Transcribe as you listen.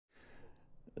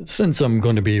Since I'm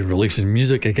going to be releasing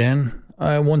music again,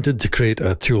 I wanted to create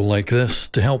a tool like this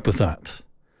to help with that.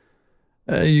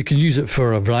 You can use it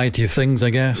for a variety of things,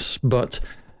 I guess, but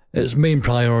its main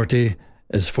priority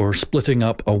is for splitting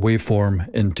up a waveform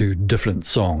into different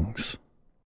songs.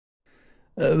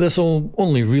 This will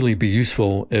only really be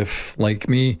useful if, like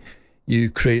me,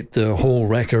 you create the whole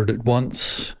record at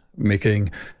once,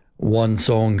 making one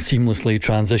song seamlessly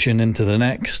transition into the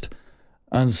next.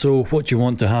 And so what you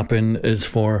want to happen is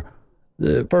for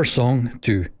the first song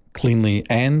to cleanly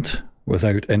end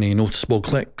without any noticeable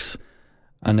clicks,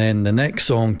 and then the next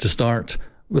song to start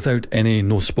without any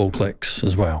noticeable clicks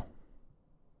as well.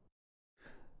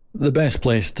 The best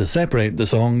place to separate the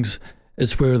songs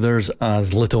is where there's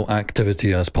as little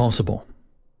activity as possible.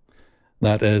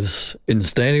 That is, in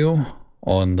stereo,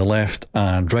 on the left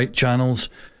and right channels,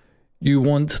 you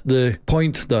want the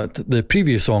point that the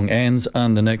previous song ends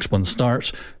and the next one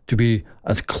starts to be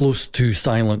as close to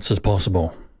silence as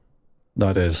possible.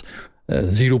 That is,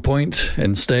 0 point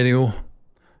in stereo.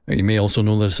 You may also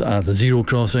know this as the zero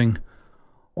crossing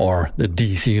or the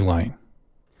DC line.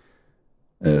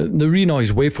 The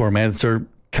Renoise waveform editor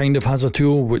kind of has a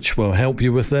tool which will help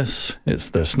you with this.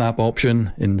 It's the snap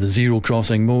option in the zero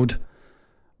crossing mode,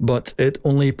 but it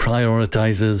only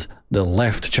prioritizes the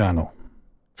left channel,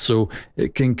 so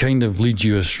it can kind of lead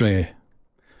you astray.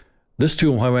 This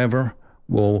tool, however,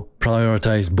 will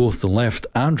prioritize both the left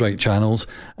and right channels,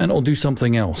 and it'll do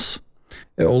something else.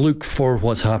 It will look for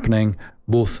what's happening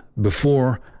both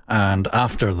before and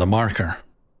after the marker.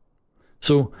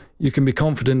 So you can be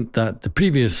confident that the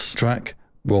previous track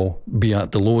will be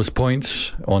at the lowest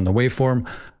point on the waveform,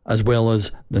 as well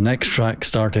as the next track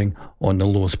starting on the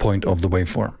lowest point of the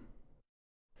waveform.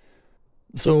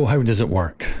 So how does it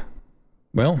work?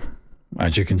 Well,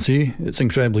 as you can see, it's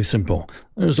incredibly simple.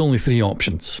 There's only 3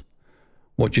 options.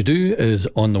 What you do is,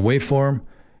 on the waveform,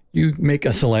 you make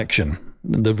a selection,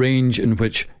 the range in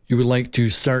which you would like to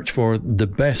search for the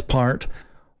best part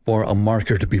for a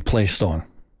marker to be placed on.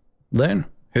 Then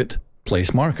hit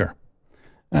Place Marker,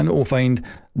 and it will find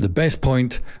the best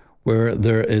point where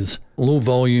there is low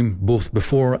volume both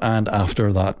before and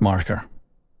after that marker.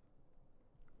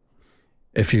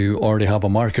 If you already have a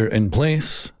marker in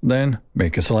place, then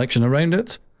make a selection around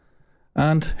it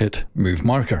and hit Move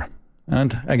Marker.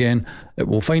 And again, it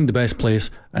will find the best place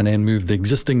and then move the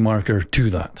existing marker to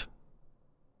that.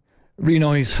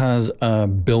 Renoise has a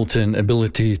built-in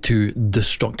ability to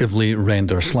destructively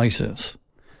render slices.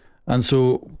 And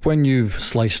so when you've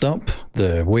sliced up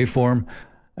the waveform,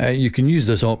 you can use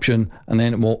this option, and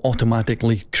then it will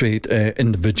automatically create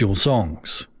individual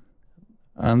songs.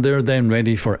 And they're then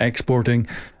ready for exporting,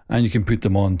 and you can put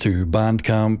them onto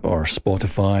Bandcamp or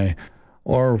Spotify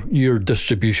or your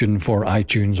distribution for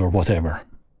iTunes or whatever.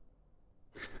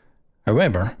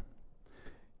 However,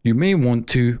 you may want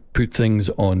to put things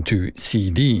onto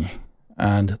CD,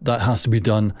 and that has to be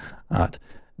done at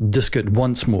Disk at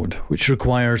Once mode, which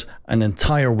requires an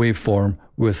entire waveform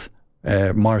with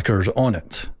markers on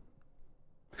it.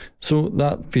 So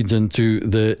that feeds into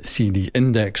the CD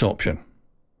index option.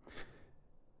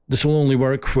 This will only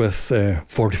work with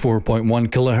 44.1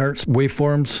 kHz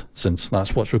waveforms, since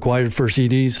that's what's required for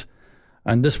CDs,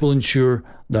 and this will ensure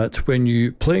that when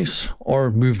you place or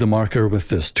move the marker with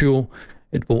this tool,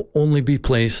 it will only be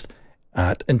placed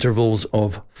at intervals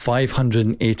of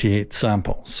 588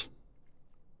 samples.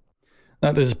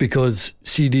 That is because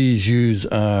CDs use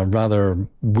a rather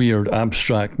weird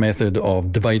abstract method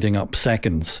of dividing up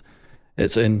seconds.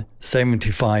 It's in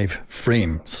 75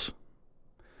 frames.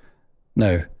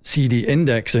 Now, CD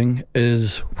indexing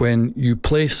is when you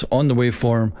place on the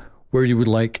waveform where you would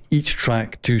like each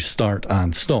track to start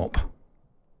and stop.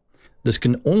 This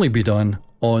can only be done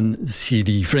on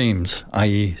CD frames,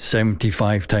 i.e.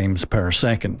 75 times per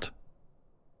second.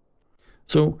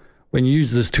 So when you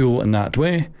use this tool in that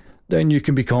way, then you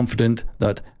can be confident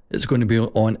that it's going to be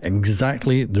on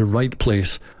exactly the right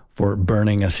place for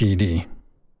burning a CD.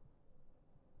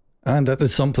 And that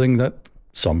is something that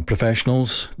some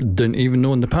professionals didn't even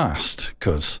know in the past,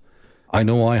 because I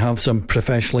know I have some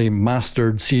professionally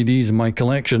mastered CDs in my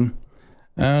collection,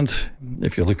 and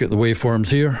if you look at the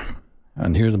waveforms here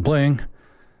and hear them playing,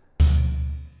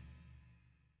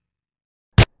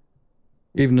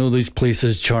 even though these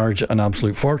places charge an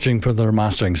absolute fortune for their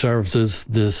mastering services,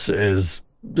 this is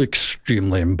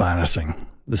extremely embarrassing.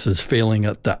 This is failing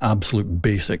at the absolute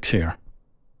basics here.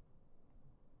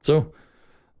 So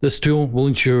this tool will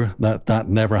ensure that that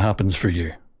never happens for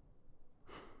you.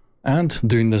 And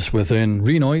doing this within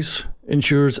Renoise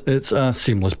ensures it's a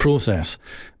seamless process,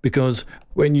 because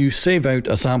when you save out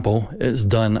a sample, it's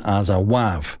done as a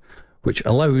WAV, which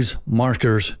allows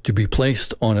markers to be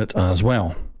placed on it as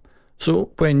well.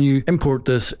 So when you import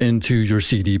this into your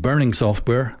CD burning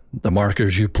software, the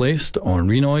markers you placed on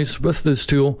Renoise with this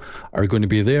tool are going to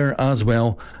be there as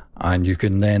well, and you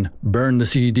can then burn the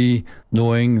CD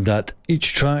knowing that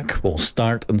each track will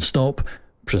start and stop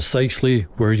precisely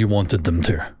where you wanted them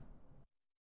to.